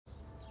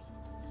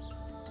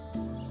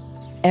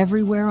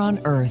Everywhere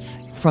on Earth,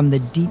 from the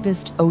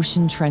deepest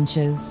ocean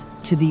trenches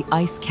to the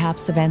ice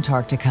caps of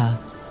Antarctica,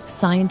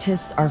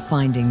 scientists are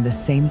finding the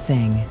same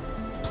thing: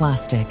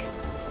 plastic.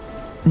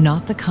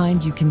 Not the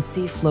kind you can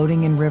see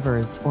floating in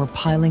rivers or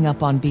piling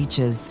up on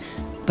beaches,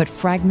 but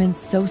fragments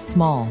so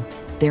small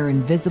they're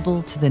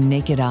invisible to the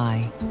naked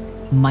eye.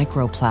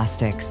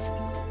 Microplastics.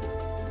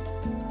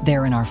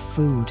 They're in our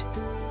food,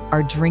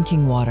 our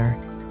drinking water,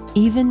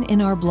 even in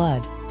our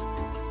blood.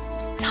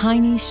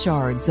 Tiny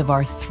shards of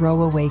our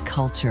throwaway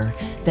culture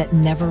that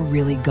never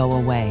really go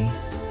away.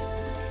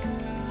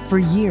 For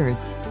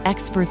years,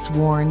 experts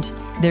warned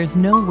there's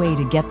no way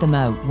to get them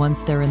out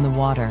once they're in the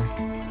water.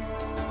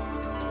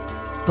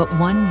 But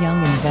one young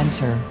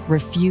inventor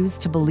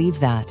refused to believe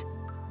that.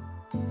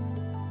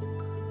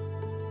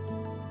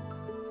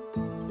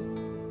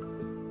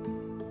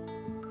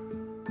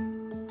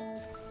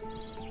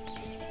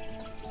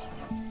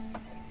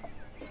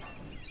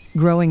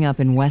 Growing up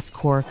in West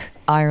Cork,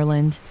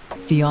 Ireland,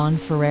 Fionn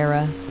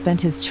Ferreira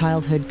spent his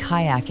childhood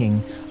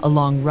kayaking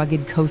along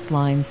rugged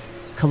coastlines,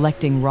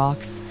 collecting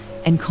rocks,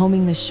 and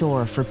combing the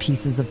shore for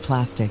pieces of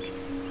plastic.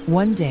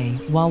 One day,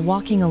 while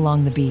walking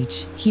along the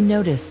beach, he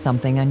noticed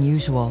something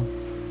unusual.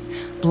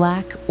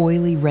 Black,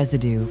 oily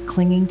residue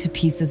clinging to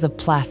pieces of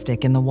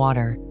plastic in the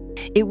water.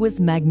 It was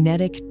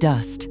magnetic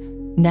dust,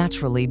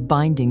 naturally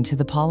binding to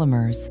the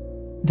polymers.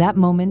 That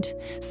moment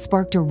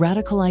sparked a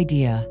radical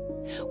idea.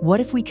 What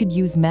if we could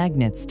use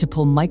magnets to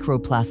pull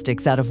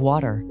microplastics out of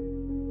water?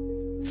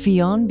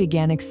 Fionn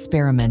began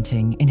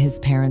experimenting in his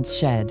parents'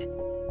 shed.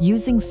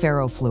 Using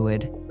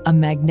ferrofluid, a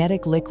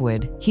magnetic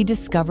liquid, he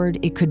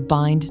discovered it could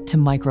bind to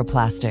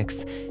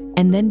microplastics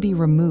and then be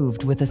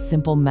removed with a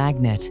simple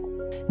magnet.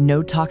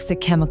 No toxic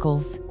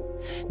chemicals,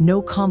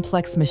 no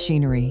complex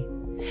machinery,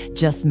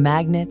 just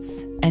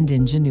magnets and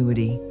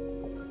ingenuity.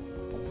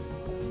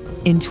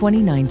 In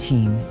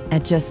 2019,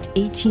 at just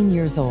 18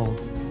 years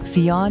old,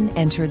 Fionn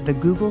entered the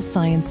Google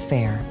Science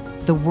Fair,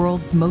 the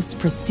world's most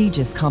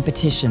prestigious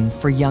competition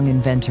for young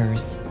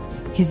inventors.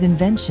 His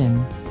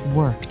invention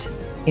worked.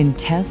 In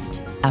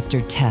test after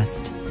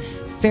test,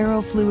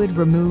 ferrofluid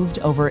removed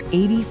over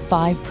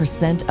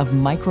 85% of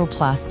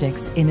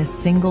microplastics in a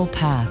single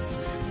pass.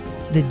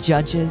 The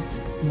judges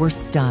were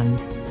stunned.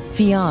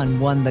 Fionn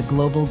won the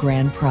global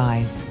grand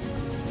prize.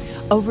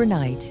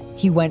 Overnight,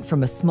 he went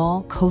from a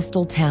small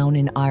coastal town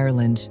in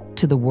Ireland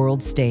to the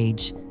world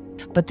stage.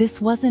 But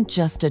this wasn't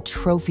just a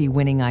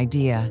trophy-winning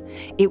idea.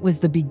 It was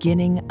the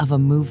beginning of a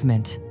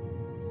movement.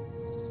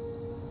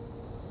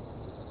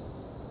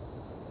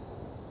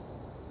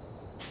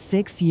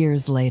 Six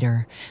years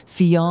later,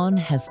 Fionn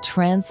has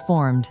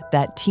transformed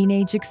that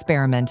teenage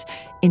experiment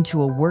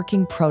into a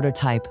working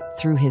prototype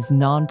through his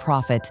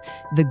nonprofit,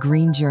 the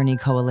Green Journey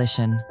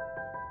Coalition.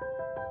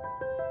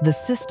 The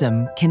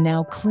system can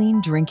now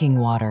clean drinking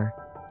water,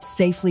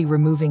 safely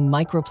removing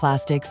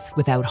microplastics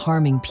without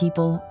harming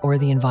people or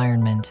the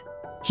environment.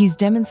 He's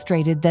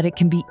demonstrated that it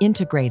can be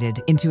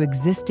integrated into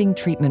existing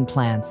treatment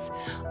plants,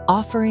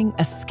 offering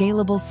a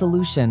scalable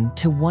solution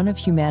to one of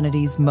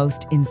humanity's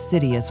most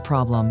insidious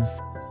problems.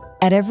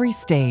 At every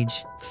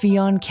stage,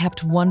 Fionn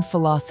kept one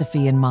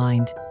philosophy in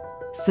mind: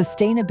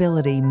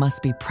 sustainability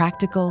must be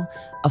practical,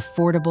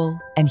 affordable,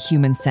 and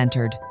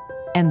human-centered.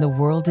 And the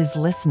world is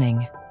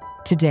listening.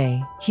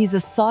 Today, he's a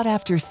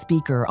sought-after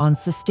speaker on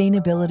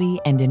sustainability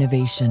and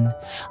innovation,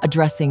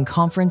 addressing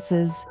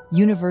conferences,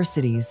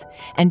 universities,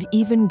 and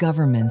even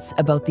governments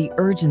about the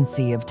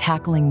urgency of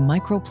tackling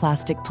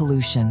microplastic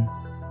pollution.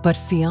 But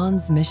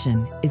Fionn's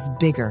mission is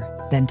bigger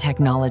than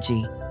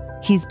technology.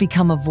 He's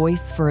become a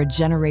voice for a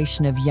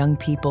generation of young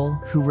people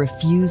who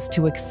refuse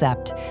to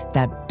accept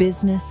that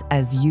business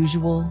as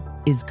usual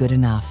is good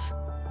enough.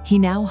 He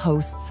now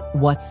hosts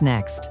What's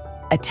Next?,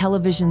 a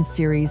television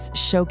series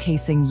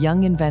showcasing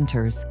young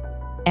inventors,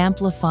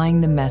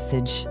 amplifying the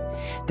message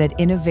that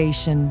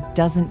innovation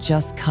doesn't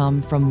just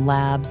come from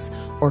labs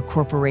or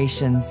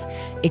corporations.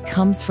 It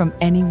comes from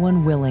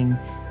anyone willing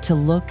to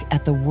look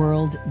at the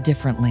world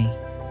differently.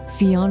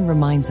 Fionn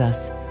reminds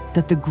us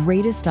that the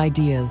greatest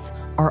ideas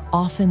are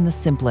often the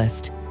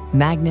simplest: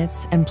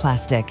 magnets and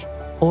plastic,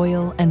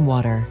 oil and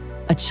water.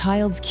 A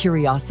child's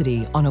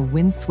curiosity on a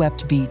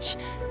windswept beach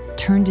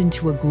turned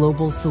into a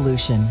global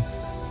solution.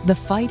 The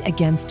fight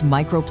against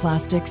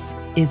microplastics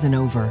isn't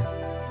over,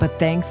 but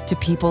thanks to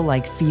people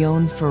like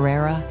Fionn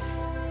Ferreira,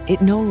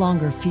 it no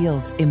longer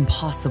feels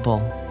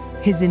impossible.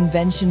 His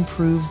invention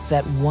proves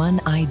that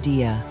one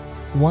idea,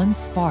 one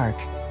spark,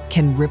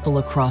 can ripple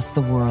across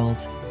the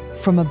world.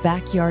 From a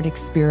backyard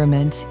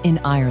experiment in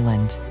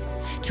Ireland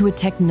to a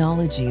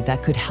technology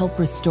that could help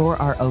restore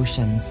our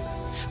oceans,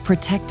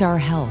 protect our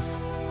health,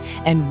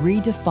 and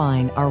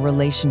redefine our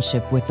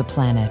relationship with the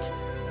planet.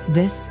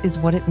 This is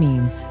what it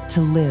means to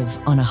live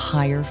on a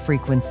higher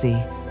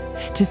frequency,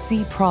 to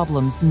see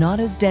problems not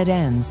as dead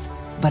ends,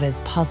 but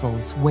as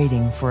puzzles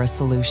waiting for a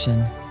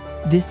solution.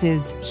 This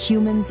is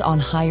Humans on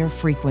Higher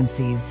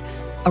Frequencies,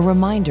 a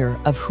reminder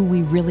of who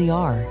we really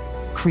are: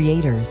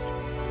 creators.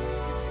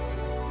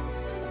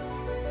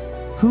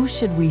 Who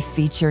should we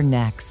feature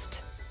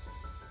next?